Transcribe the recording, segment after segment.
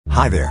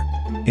Hi there.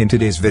 In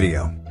today's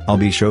video, I'll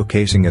be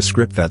showcasing a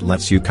script that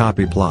lets you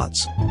copy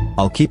plots.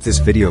 I'll keep this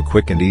video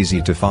quick and easy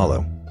to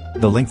follow.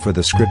 The link for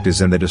the script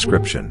is in the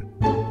description.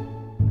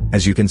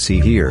 As you can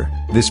see here,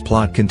 this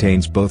plot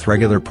contains both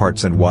regular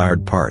parts and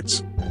wired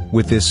parts.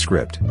 With this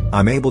script,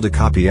 I'm able to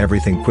copy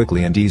everything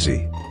quickly and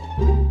easy.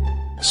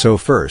 So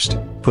first,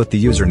 put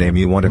the username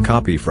you want to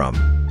copy from.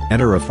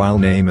 Enter a file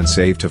name and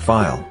save to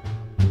file.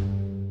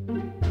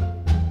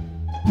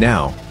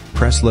 Now,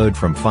 press load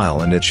from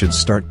file and it should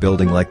start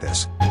building like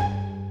this.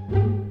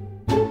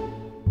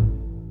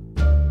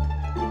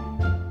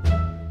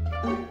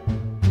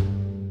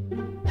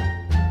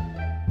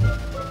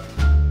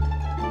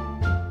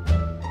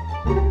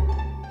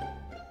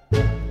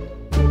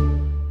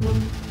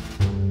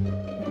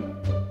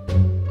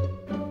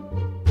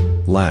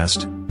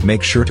 Last,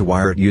 make sure to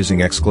wire it using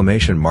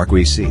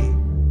 !VC.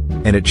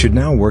 And it should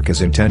now work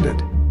as intended.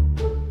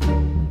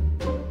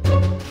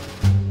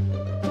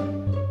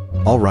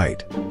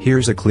 Alright,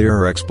 here's a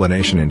clearer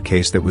explanation in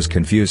case that was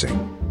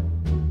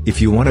confusing.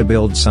 If you want to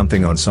build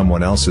something on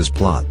someone else's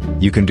plot,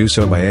 you can do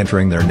so by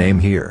entering their name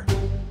here.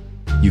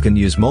 You can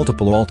use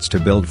multiple alts to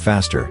build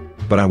faster,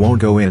 but I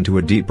won't go into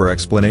a deeper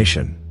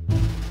explanation.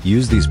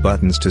 Use these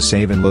buttons to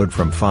save and load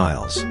from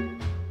files.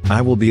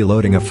 I will be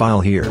loading a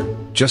file here,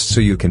 just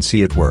so you can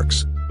see it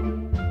works.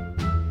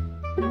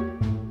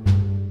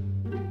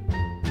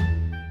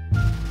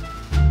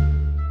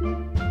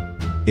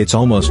 It's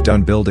almost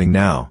done building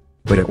now,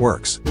 but it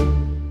works.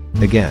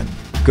 Again,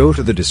 go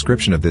to the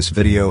description of this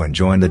video and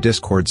join the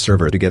Discord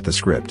server to get the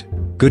script.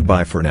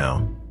 Goodbye for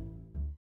now.